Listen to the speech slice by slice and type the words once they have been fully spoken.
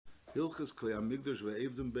Hilchas Klei Hamikdash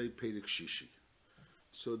ve'evdim bei Perek Shishi.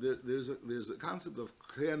 So there's a concept of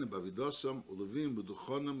Kehanim b'avidosam ulevim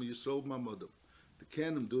b'duchonim Yisrael b'mamodim. The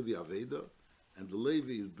Kehanim do the Aveda, and the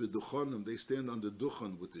Levi b'duchonim, they stand on the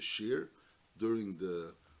duchon with the shear during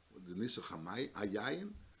the Nisach Hayayin,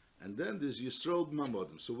 and then there's Yisrael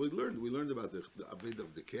b'mamodim. So we learned about the Aveda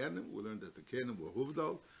of the Kehanim. We learned that the Kehanim were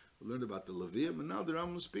Huvdal. We learned about the Leviim, and now the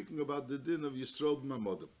Rambam is speaking about the din of Yisrael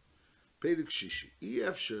b'mamodim. Perek Shishi.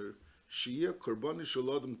 Efsher sheyeh korbani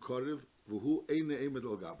shalodem korev v'hu eine emed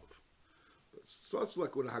al gabav. So it's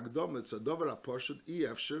like with a Hagdam, it's a davar aposhet,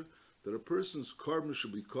 efsher, that a person's korban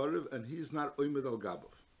should be korev and he's not oimed al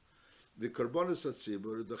gabav. The korbanos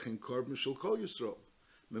hatzibur, the chen korban shall kol Yisrael.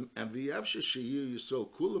 And v'efsher sheyeh Yisrael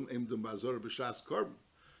kulam emdem b'azor b'shas korban.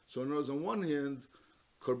 So in other words, on one hand,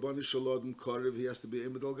 korbani shalodem korev, he has to be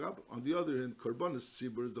emed al gabav. On the other hand, korbanos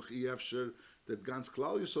hatzibur is the efsher, that Gans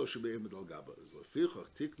Klal Yisrael should be Emed al Gaba.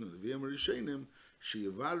 Lefichach tiknu Nevi'im Rishenim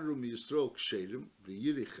sheyivaru mi Yisrael ksherim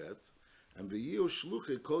v'yirichet and v'yiu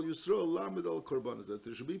shluchei kol Yisrael lamed al korbanos. That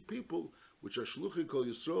there should be people which are shluchei kol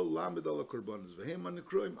Yisrael lamed al korbanos. V'hem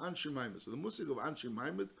anikroim anshim maimed. So the musig of anshim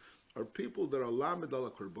maimed are people that are lamed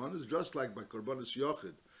al korbanos, just like by korbanos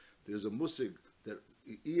yochid. There's a musig that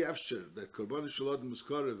efsher that korbanos shalod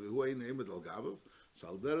muskarev who ain't Emed al Gaba. So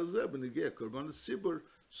al derazeh b'nigeh korbanos sibur.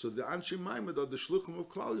 So the Anshim Maimed are the Shluchim of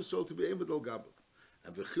Klal Yisrael to be Emed al Gabav.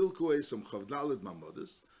 And V'chilku Eisam Chavdalid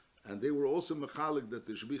Mamodas, and they were also mechalik that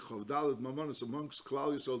there should be Chavdalid Mamodas amongst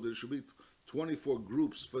Klal Yisrael. There should be 24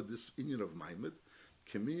 groups for this union of Maimed.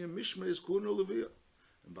 Kemiyah Mishma is Kuna Leviyah.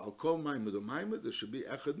 And Bal Kol Maimed or Maimed, there should be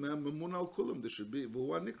Echad Me'am Memun al Kulam. There should be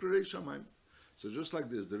V'huwa Nikra Reish HaMaimed. So just like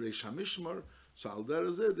there's the Reish HaMishmar, so al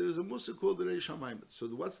derazeh there is a musik called the Reish HaMaimed. So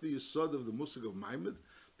what's the yisod of the musik of Maimed?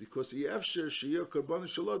 Because efsher sheyeh korban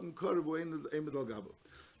shalodem korev v'emed al gaba.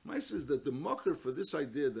 My says that the mocker for this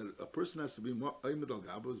idea that a person has to be emed al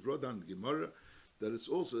gaba is brought down in Gemara. That it's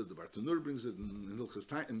also the Bartanur brings it in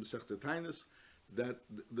Hilchas in Masechta Tainis that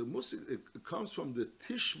the musik it comes from the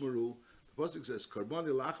tishmeru. The pasuk says korban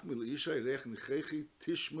lachmi leishay rech nichechi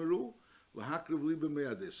tishmeru lahakriv libe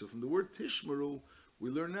me'adeh. So from the word tishmeru, we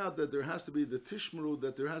learn out that there has to be the tishmeru,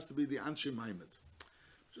 that there has to be the anshe maimed.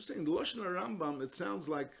 Just saying, the Lashon Rambam, it sounds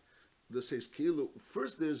like the says Kilu.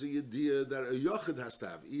 First, there's a idea that a Yochid has to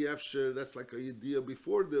have. Efsher, that's like a idea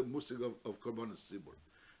before the musig of Korbanos Sibur.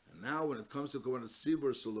 And now, when it comes to Korbanos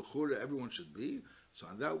Sibur, so L'chura, everyone should be. So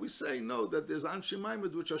on that, we say, no, that there's Anshim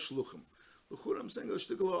Maimed, which are Shluchim. L'chura, I'm saying, a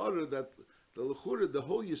shtickle order that the L'chura, the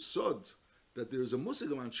whole Yisod, that there is a musig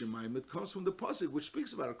of Anshim Maimed, comes from the pasuk which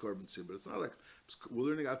speaks about a Korban Sibur. It's not like we're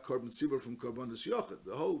learning about Korban Sibur from Korbanos Yochid.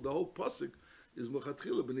 The whole pasuk is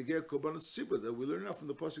Mechatchila b'negei korbanos tzibur that we learn out from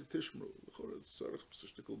the pasuk Tishmeru. It's a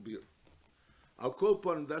shtickle beer. I'll call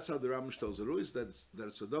upon that's how the Rambam tells the rules that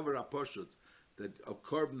it's a davar aposhut that a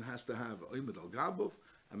korban has to have Emed al Gabav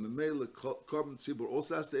and Memela korban tzibur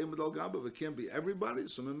also has to Emed al Gabav. It can't be everybody.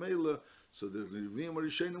 So Memela, so the Nevi'im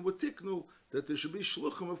Rishenim would tiknu that there should be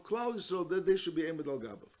shluchim of Klal Yisrael that they should be Emed al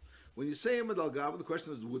Gabav. When you say Emed al Gabav, the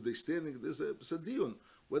question is would they standing? There's a diyun.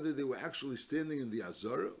 Whether they were actually standing in the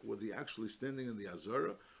Azara, were they actually standing in the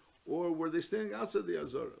Azara, or were they standing outside the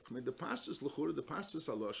Azara? I mean, the Pashtus L'chura, the Pashtus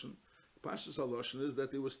Haloshin is that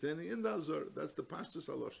they were standing in the Azara. That's the Pashtus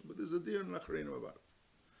Haloshin. But there's a deer in Nachreinu about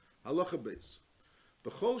it. Halacha Beis.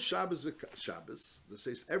 B'chol Shabbos v'Shabbos, that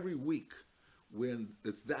says every week, when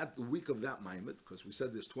it's that the week of that Maimed, because we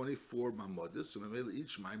said there's 24 Mamodas, so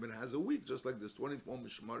each Maimed has a week, just like there's 24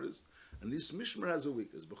 Mishmaras, and each Mishmar has a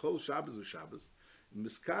week. It's B'chol Shabbos v'Shabbos.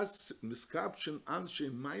 Miskapshin anshe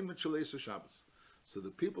maimed shaleisa Shabbos. So the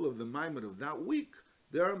people of the maimed of that week,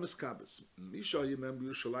 they are miskabes. Misha yemem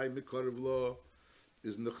Yerushalayim mikarev lo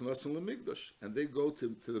is nechnasen lemigdash, and they go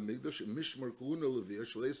to the migdash in mishmar kuna levia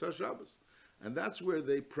shaleisa Shabbos, and that's where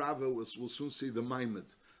they prava will soon see the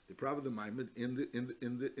maimed. They prava the maimed in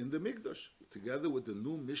the migdash together with the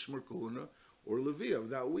new mishmar kuna or levia of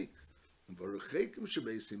that week. And v'rechekim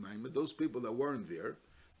shebeisi maimed, those people that weren't there.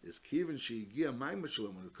 Is kivin she'igia maimed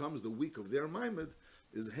shalom when it comes the week of their maimed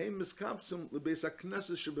is hey miskabsim lebeis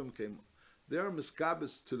hakneses shebim kemum. They are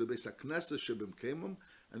miskabes to the beis hakneses shebim kemum,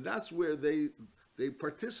 and that's where they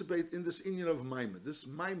participate in this inyan of maimed. This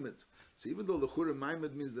maimed. So even though the chura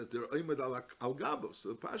maimed means that they're oimed al gabos, so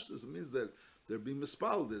the pashtus means that they're being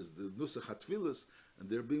mispal. There's the nusach hatfilas, and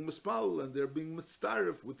they're being mispal and they're being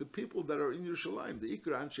mitzaref with the people that are in Yerushalayim. The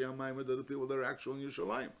ikra anshe maimed are the people that are actually in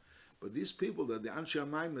Yerushalayim. But these people that the Anshe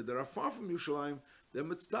HaMaimed that are far from Yerushalayim, they're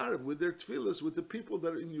mitzdarev with their tefillas with the people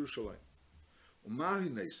that are in Yerushalayim.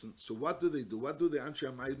 So what do they do? What do the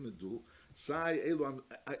Anshe HaMaimed do?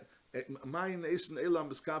 Mayin Eisen Elam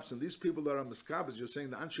Miskabs, and these people that are Miskabs, you're saying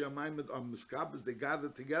the Anshi Maimed are Miskabs, they gather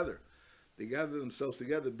together. They gather themselves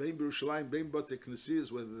together. Bein Yerushalayim, Bein Bate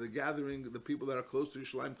Knesiyas, whether they're gathering, the people that are close to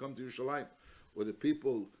Yerushalayim come to Yerushalayim, or the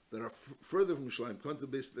people that are further from Yerushalayim come to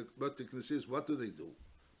Bate Knesiyas, what do?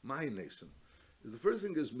 Mayin Eisen. The first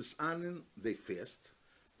thing is Misanin, they fast.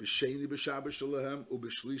 B'Sheni, b'Shabbos Shalahem,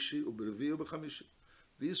 u'B'Shlishi, u'B'Revi, u'B'Chamishi.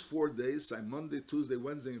 These 4 days, on Monday, Tuesday,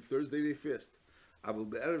 Wednesday, and Thursday, they fast. Aval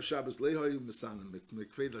be'erev Shabbos lehoyu misanim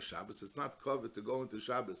mikvei Shabbos. It's not covered to go into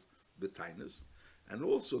Shabbos b'tainas, and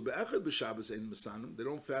also be'echad b'Shabbos ein misanim. They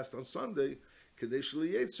don't fast on Sunday. Kadesh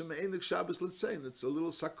liyetzu me'enik Shabbos l'tzein. It's a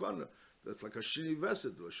little sakana. That's like a shini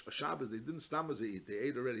vesed. A Shabbos they didn't stamaz eat. They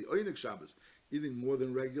ate already. Oinik Shabbos, eating more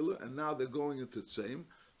than regular, and now they're going into tzeim.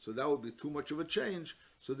 So that would be too much of a change.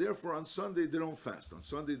 So therefore, on Sunday they don't fast. On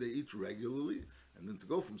Sunday they eat regularly. And then to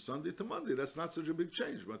go from Sunday to Monday, that's not such a big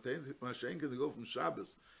change. But to go from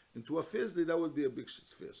Shabbos into a fast day, that would be a big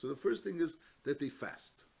fast. So the first thing is that they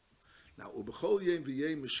fast. Now,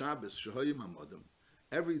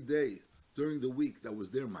 every day during the week that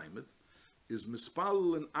was their maimed, is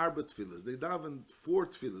mispalel and arba tefillas. They daven 4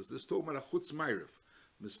 tefillas. This is talking about a chutz ma'ariv.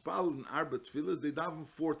 Mispalel and arba tefillas, they daven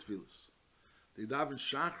 4 tefillas. They daven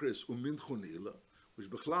shachris u'minchu ne'ilah, which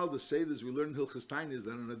Bechlal the Seder, we learn in Hilchas Tainis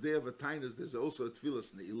that on a day of a Tainis there's also a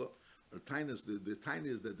Tfilas Ne'ilah, or Tainis, the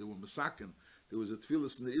Tainis that they were Masakin, there was a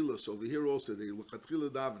Tfilas Ne'ilah, so over here also they were Chatchila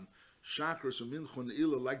Daven, Shachris U'Minchu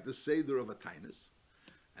Ne'ilah, like the Seder of a Tainis.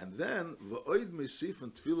 And then, V'oid Mesif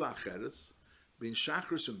and Tfilah Acheres, being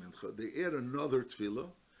Shachris U'Mincha, they add another Tfilah,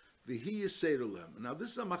 V'hi Yiseder Lehem. Now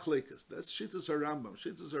this is a Machlekas, that's Shittus HaRambam.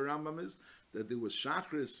 Shittus HaRambam is that there was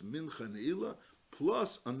Shachris, Mincha, Ne'ilah,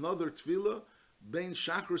 plus another Tfilah, Bein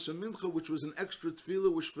Shachris and Mincha, which was an extra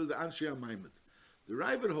tefillah, which for the Anshi HaMaimed. The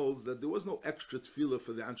Ravid holds that there was no extra tefillah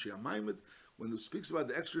for the Anshi HaMaimed. When he speaks about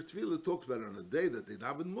the extra tefillah, it talks about it on a day that they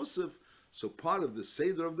daven Musaf. So part of the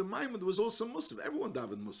Seder of the Maimed was also Musaf. Everyone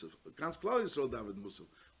daven Musaf. Gans Klal Yisrael daven Musaf.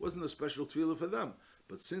 Wasn't a special tefillah for them.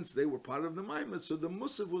 But since they were part of the Maimed, so the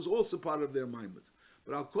Musaf was also part of their Maimed.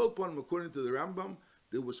 But I'll call upon them, according to the Rambam,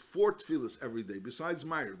 there was 4 tefillahs every day. Besides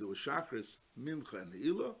Meir, there was Shachris, Mincha, and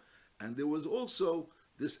Ne'ilah. And there was also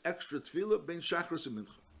this extra tefillah ben shachris and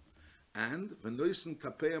mincha. And v'noisen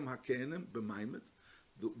kapeim hakenim b'maimed,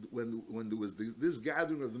 when there was this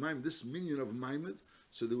gathering of the maimed, this minyan of maimed,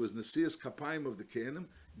 so there was nesias kapayim of the kenim,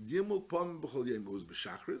 gimel pam b'chol yom, it was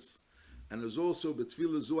b'shachris, and there was also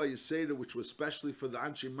b'tefillah zuah yiseda, which was specially for the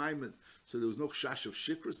anshi maimed, so there was no shash of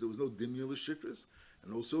shikris, there was no dimul shikris,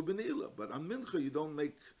 and also b'ne'ilah. But on mincha you don't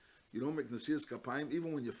make nesias kapayim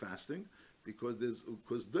even when you're fasting. Because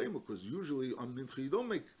usually on mincha you don't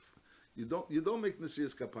make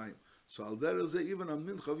nesias kapayim. So al derech zeh, even on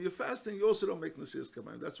mincha if you're fasting, you also don't make nesias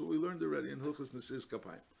kapayim. That's what we learned already in Hilchas nesias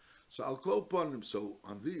kapayim. So I'll call upon them. So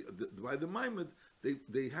on by the Maimed,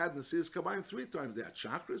 they had nesias kapayim 3 times. They had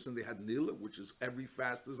chakras and they had nila, which is every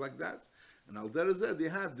fast is like that. And al derech zeh, they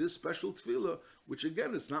had this special tefillah, which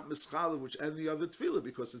again it's not mischal which any other tefillah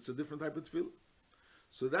because it's a different type of tefillah.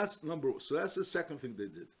 So that's the second thing they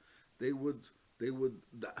did. They would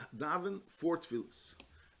daven 4 tefillahs,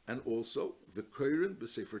 and also the koren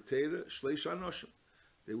b'sefer Torah shleish anoshim.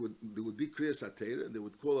 There would be kriyas HaTorah, and they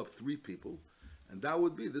would call up 3 people, and that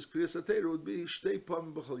would be this kriyas HaTorah would be shtei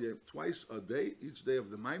pam b'chol yom, twice a day, each day of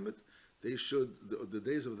the maimed. They should the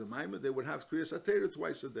days of the maimed they would have kriyas HaTorah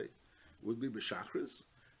twice a day. It would be b'shachris,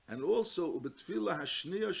 and also b'tfilah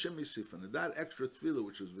hashniya shemisifan, and that extra tefillah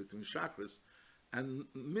which was between shachris and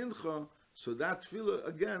mincha. So that tefillah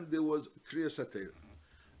again, there was kriyas HaTorah.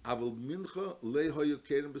 Aval mincha lehoyu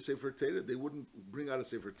keren b'sefer Torah. They wouldn't bring out a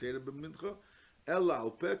sefer Torah b'mincha. Ella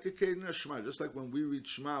al peh kekeren Shema. Just like when we read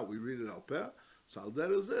Shema, we read it al peh. So al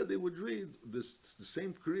derech zeh, they would read the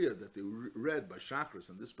same kriya that they read by Shachris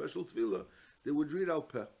and this special tefillah. They would read al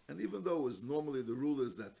peh. And even though it was normally the rule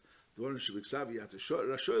is that the one shebiksav you had to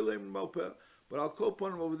rashoy leim al peh, but I'll call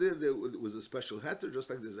upon them over there was a special heter, just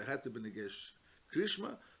like there's a heter b'negesh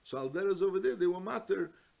Krishma. So al derech over there, they were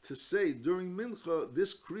matter to say during mincha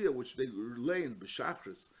this kriya which they lay in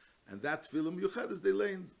b'shachris and that tefillah miyuchadus they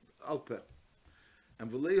lay in al peh.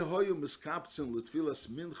 And v'lei hoyu miskaptzin l'tfilas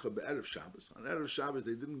mincha be'erev Shabbos. On erev Shabbos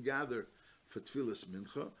they didn't gather for tfilas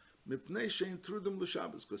mincha mipnei shein trudum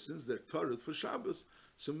l'Shabbos, because since they're tarot for Shabbos,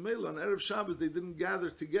 so mele on erev Shabbos they didn't gather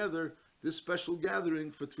together this special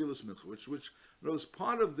gathering for tfilas mincha, which knows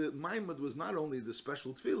part of the Maimed was not only the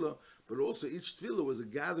special tefillah, but also each tefillah was a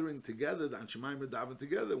gathering together. The Anshe Maimed davened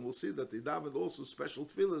together, and we'll see that they davened also special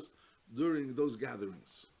tefillahs during those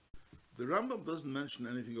gatherings. The Rambam doesn't mention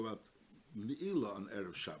anything about Ne'ilah on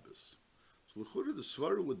erev Shabbos. So the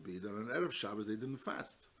svara would be that on erev Shabbos they didn't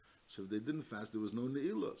fast. So if they didn't fast, there was no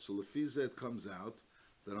Ne'ilah. So Lefiza, it comes out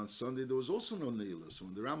that on Sunday there was also no Ne'ilah. So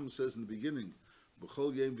when the Rambam says in the beginning,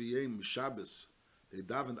 B'chol Yom V'Yom Mishabes, they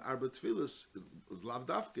davened Arba Tfilas, it was Lav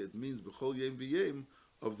Dafke, it means B'chol Yom V'Yom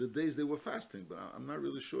of the days they were fasting. But I'm not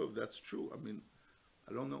really sure if that's true. I mean,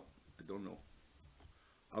 I don't know.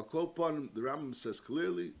 I'll call upon the Rambam says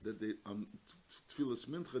clearly that they on Tfilas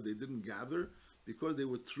Mincha they didn't gather because they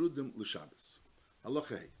were Trudim L'Shabbos.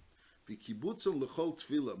 Halachei. V'kibutzim l'chol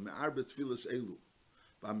tefillah me'arba tefillas elu.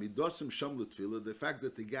 V'amidosim sham l'tefillah, the fact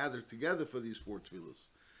that they gathered together for these 4 tefillas.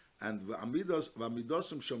 And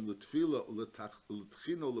v'amidosim sham l'tefillah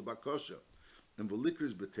u'letchino l'bakosha. And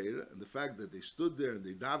v'likris b'teira, and the fact that they stood there and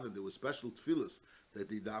they davened, there were special tefillas that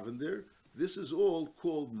they davened there. This is all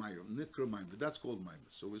called Mayim, Nikra Mayim. That's called Mayim.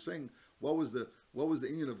 So we're saying, what was the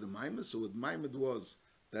inyan of the Mayim? So what Mayim was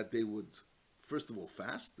that they would, first of all,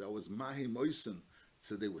 fast. That was Mahim Oisen.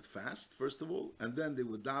 So they would fast, first of all, and then they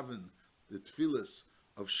would daven the tefillas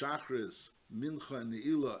of Shachris, Mincha, and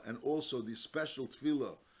Ne'ilah, and also the special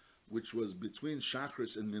tefillah, which was between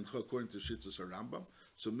Shachris and Mincha, according to Shitzos HaRambam.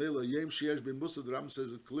 So Mela Yem Sheyesh Ben Musaf, the Rambam says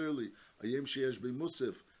it clearly, a Yem Sheyesh Ben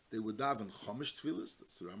Musaf, they would daven Chomish tefillas,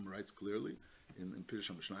 that's the Rambam writes clearly in Pirush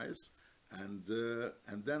HaMishnayos,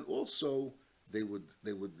 and then also they would,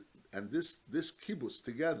 and this kibbutz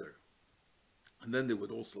together, and then they would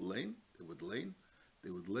also lane, they would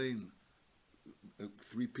lane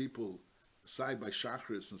 3 people side by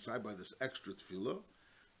Shachris and side by this extra tefillah,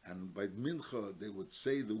 and by Mincha they would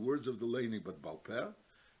say the words of the laning but Balpeh,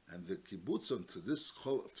 and the kibbutzon to this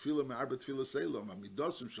tefillah me'arba tefillah selam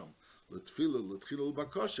amidosim sham l'tefillah l'tchila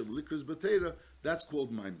l'bakosha l'ikris b'teira, that's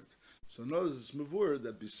called Maimed. So notice it's mavur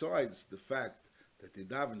that besides the fact that they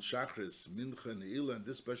daven Shachris, Mincha, Ne'ilah, and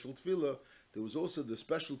this special tefillah, there was also the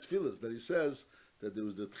special tefillahs that he says that there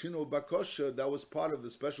was the Tchino Bakosha, that was part of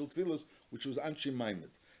the special tefillahs, which was Anshe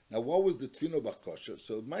Maimed. Now, what was the Tchino Bakosha?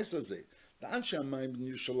 So, Maisazeh, the Anshe Maimed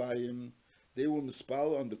in Yerushalayim, they were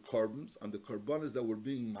mispal on the korbanos that were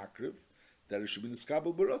being makriv, that it should be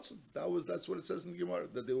niskabel baratzon. That's what it says in the Gemara,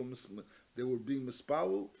 that they were being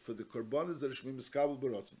mispal for the korbanos that it should be miskabel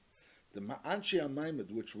baratzon. The Anshe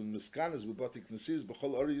Maimed, which were miskanas with batik nesis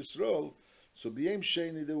b'chol Ori Yisrael, so b'yem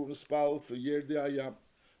sheni they were mispal for Yer Ayam.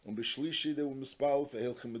 Und B'Shlishi they were mispal for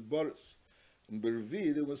Hilchem Midbaris. And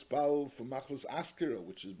B'Revi they were mispal for Machlas Askera,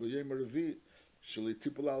 which is B'Yem Revi, Shali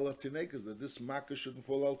Tipul Al Tinekas, that this Makkah shouldn't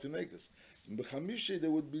fall Al Tinekas. And B'Chamishi they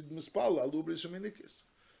would be mispal Al Ubris Aminikis.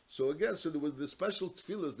 So again, so there was the special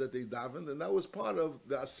tefillahs that they davened, and that was part of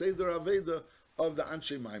the Seder Aveda of the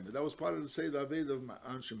Anshe Maimed. That was part of the Seder Aveda of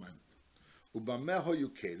Anshe Maimed. Ubameho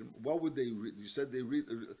Yukerim, what would they read? You said they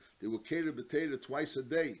were Keter B'Teira twice a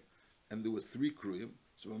day, and there were 3 kruyim.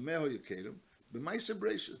 So Meho Yekedem, b'Maisa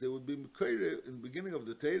Bereshis, they would be Mekoire in the beginning of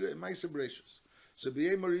the Torah in Maisa Bereshis. So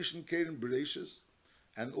b'Yem Marishan Kedem Bereshis,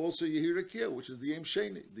 and also Yehirakia, which is the Yem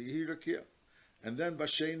Sheni, the Yehirakia. And then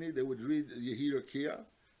Basheni they would read Yehirakia,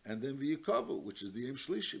 and then V'Yikavu, which is the Yem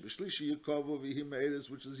Shlishi. B'Shlishi Yikavu V'Yim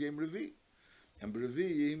Eiris, which is Yem Revi. And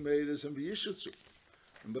b'Revi Yem Eiris and V'Yishutzu.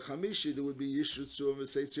 And b'Chamishi there would be Yishutzu and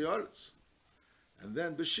V'Seitzi Aretz. And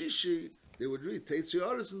then b'Shishi they would read Teitzi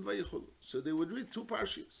Aretz and Vayichulu. So they would read 2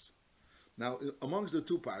 parshas. Now, amongst the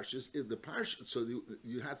 2 parshas, if the parsha, so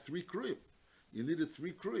you had 3 kruyim. You needed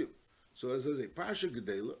 3 kruyim. So as I say, Parsha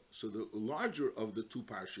Gedela, so the larger of the 2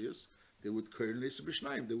 parshas, they would Kernes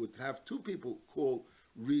B'Shnayim. They would have 2 people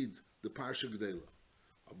read the Parsha Gedela.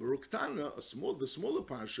 A Baruch-Tana, the smaller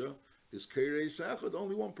parsha, is Keres Echad,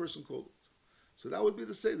 only 1 person called it. So that would be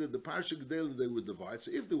to say that the Parsha Gedela they would divide.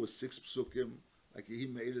 So if there was 6 psukim, like he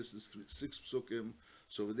made us 6 psukim,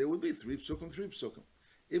 so there would be 3 psukim, 3 psukim.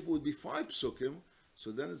 If it would be 5 psukim,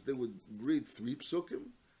 so then they would read 3 psukim,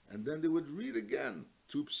 and then they would read again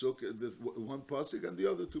 2 psukim, 1 pasuk and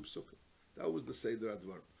the other 2 psukim. That was the Seder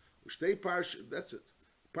Advarim. Ushtei parsha, that's it.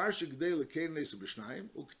 Parsha Gdei lekein neisa b'shnayim,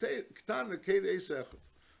 uktan lekein neisa echad.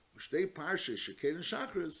 Ushtei parsha shekein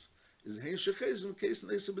shachris is hein shechezim keis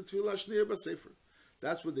neisa b'tfilah shniyah b'sefer.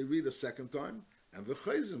 That's what they read a second time. And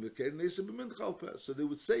v'chayzim v'kein neisa b'mincha alpeh. So they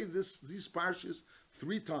would say these parshas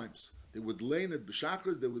 3 times. They would lane it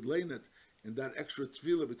b'shachris, they would lane it in that extra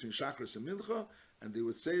tefillah between shachris and mincha, and they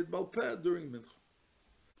would say it balpeh during mincha.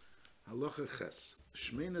 Halacha ches.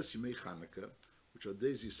 Shmeinas Yimei Chanukah, which are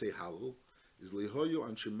days you say Hallel, is lehoyu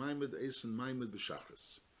an shemaimed eisen maimed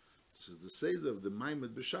b'shachris. This is the seder of the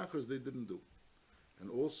maimed b'shachris they didn't do. And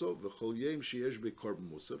also v'chol yom sheyesh bekorban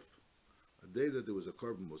musaf, a day that there was a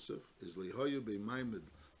korban musaf, is lehoyu be'maimed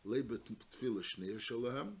leibet tefillah shneir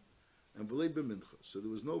shalahem, and v'lei b'mincha. So there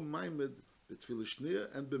was no maimed b'tefillah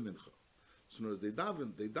shneir and b'mincha. So in other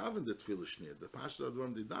words, they daven the tefillah shneir. The Pashto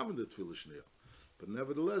Advarim, they daven the tefillah shneir. But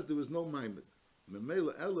nevertheless, there was no maimed.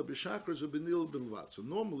 Memela ella b'shachris or benil bilvat. So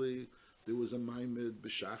normally there was a maimed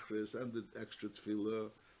b'shachris and the extra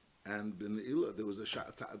tefillah and benila. There was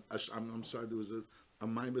I'm sorry, there was a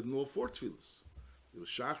maimed in all 4 tefillahs. There was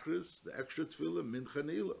shachris, the extra tefillah, mincha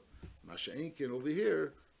neila. Masha'inkin over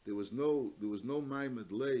here, there was no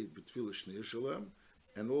maimed lay b'tefillah shnei shalem,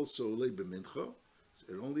 and also lay b'mincha.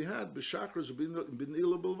 It only had b'shachris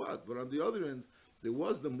benila bilvat. But on the other end, there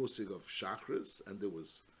was the musig of shachris, and there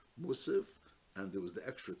was musif, and there was the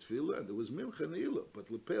extra tefillah, and there was mincha neila. But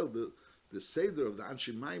lepel, the seder of the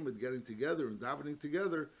Anshi Maimed getting together and davening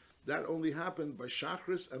together, that only happened by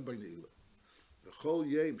shachris and by neila. The chol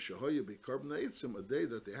yem shehoya be korban ha'etzim, a day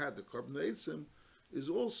that they had the korban ha'etzim, is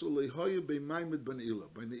also lehoya be maimed by neila.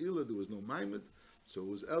 By neila there was no maimed, so it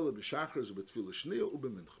was ela b'shachris u'b'tefillah shniya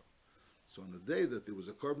u'b'mincha. So on the day that there was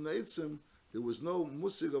a korban ha'etzim, there was no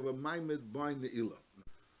musig of a maimed by neila.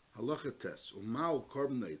 Halacha tes u'mau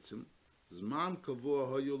korban ha'etzim zman kavua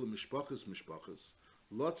hoyu l'mishpachas mishpachas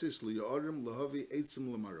lotzis li'arim lahavi eitzim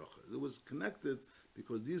l'maracha. It was connected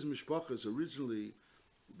because these mishpachas originally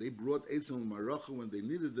they brought eitzim l'maracha when they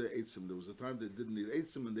needed the eitzim. There was a time they didn't need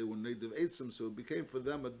eitzim and they were native eitzim, so it became for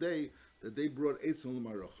them a day that they brought eitzim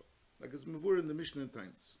l'maracha. Like it's mavur in the Mishnah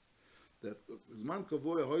times. That zman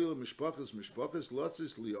kavua hoyu l'mishpachas mishpachas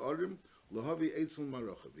lotzis li'arim lahavi eitzim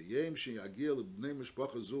l'maracha. V'yem she'yagia l'bnei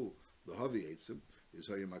mishpacha zu lahavi eitzim. Is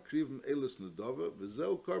how you makrivim elis nedava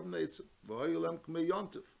v'zel korban eitzim v'hayu lem k'mei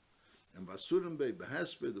yontif and basurim bei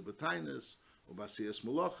behesped u'b'tainis u'basiyas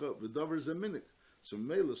malacha v'davar zeminik. So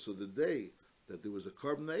mela, so the day that there was a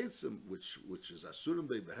korban eitzim, which is asurim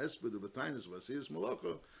bei behesped u'b'tainis u'basiyas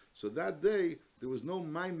malacha, so that day there was no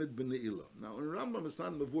maimed b'neila. Now in Rambam it's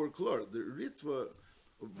not mavur klor. The Ritva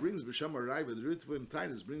brings b'sham ha'rayved. The Ritva in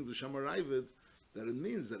Tainis brings b'sham ha'rayved that it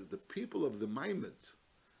means that the people of the maimed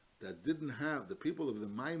that didn't have, the people of the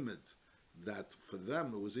Maimed, that for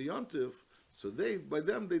them it was a yontif, so by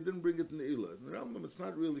them they didn't bring it in the Ilah. In the Rambam it's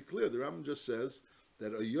not really clear. The Rambam just says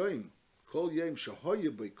that a yoim, kol yem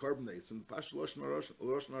shahoye by korban eitzim, Pash Lashon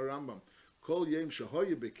Rambam, kol yem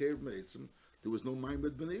shahoye by korban eitzim, there was no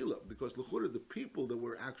Maimed ben Ilah, because l'chura, the people that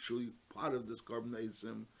were actually part of this korban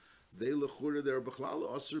eitzim, they l'chura, they are b'chlal,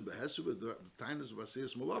 osir, behesu, the tainas,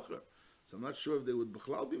 vasiyas malacha. So I'm not sure if they would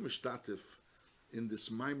b'chlal be mishtatif in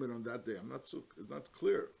this maimed on that day. It's not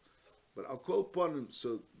clear. But I'll call upon him,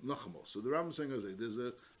 so Nachamol. So the Rambam is saying, there's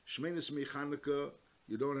a Shmenis Mi Chanukah,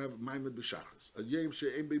 you don't have maimed b'shachris. A Yom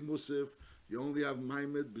She'em Be Musif, you only have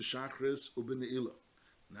maimed b'shachris u'b'ne'ilah.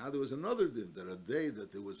 Now there was another din, that a day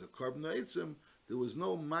that there was a korban ha'etzim, there was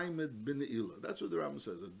no maimed b'ne'ilah. That's what the Rambam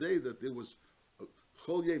says. A day that there was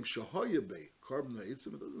Chol Yom Shehoye Be korban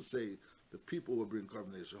ha'etzim, it doesn't say the people will bring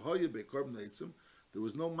korban ha'etzim. Shehoye Be korban ha'etzim, there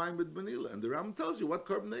was no maimed benila, and the Rambam tells you what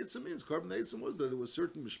korban eitzim means. Korban eitzim was that there were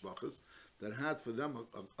certain mishpachas that had for them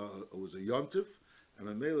it was a yontif, and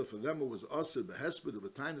memela for them it was asir behesped of a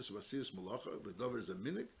tainis of asiyas malacha, bedover is a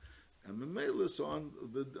minik, and memela so on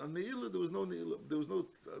the neila there was no neila, there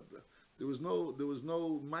was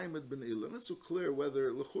no maimed benila, and it's so clear whether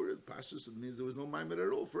lechurid pashtus it means there was no maimed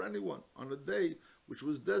at all for anyone on a day which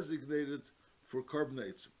was designated for korban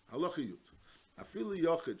eitzim. Halacha yud. Afili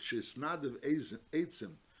yochid she'snadav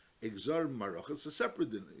eitzim exar maracha. It's a separate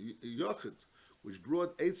din. Yochid, which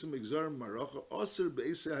brought eitzim exar maracha, osir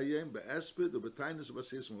be'esei hayem be'esped or be'tainis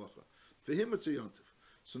b'asiyas malacha. For him, it's a yontif.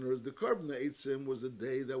 So, in other words, the korban eitzim was a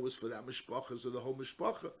day that was for that mishpacha. So the whole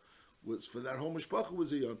mishpacha was for that whole mishpacha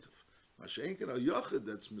was a yontif. Masha'enken a yochid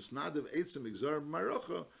that's misnadav eitzim exar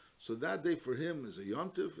maracha. So that day for him is a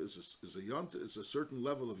yontif, is a yontif, it's a certain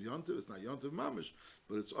level of yontif. It's not yontif mamish,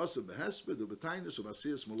 but it's also behesped, ubetainis,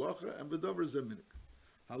 ubasiyas malacha, and bedover zeminik.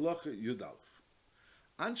 Halacha yudalef.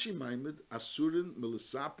 Anshi maimed asurin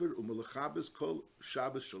milisaper umilichabes kol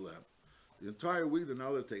Shabbos shalem. The entire week they're not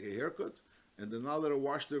allowed to take a haircut, and they're not allowed to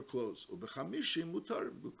wash their clothes. Ubechamishim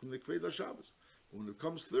mutar b'knekvei Shabbos. When it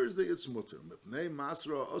comes Thursday, it's mutar. Mipnei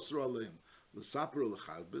masra osra aleim l'saper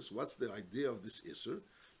u'lechabes. What's the idea of this isur?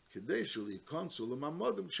 Since they're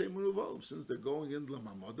going in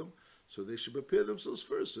Lamamodim, so they should prepare themselves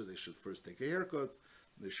first. So they should first take a haircut,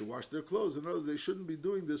 they should wash their clothes. In other words, they shouldn't be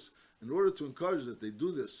doing this in order to encourage that they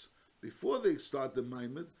do this before they start the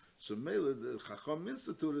Maimed. So Mela, the Chacham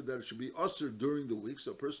instituted that it should be usher during the week,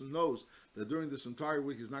 so a person knows that during this entire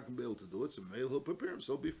week he's not going to be able to do it. So Mela, he'll prepare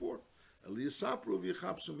himself before.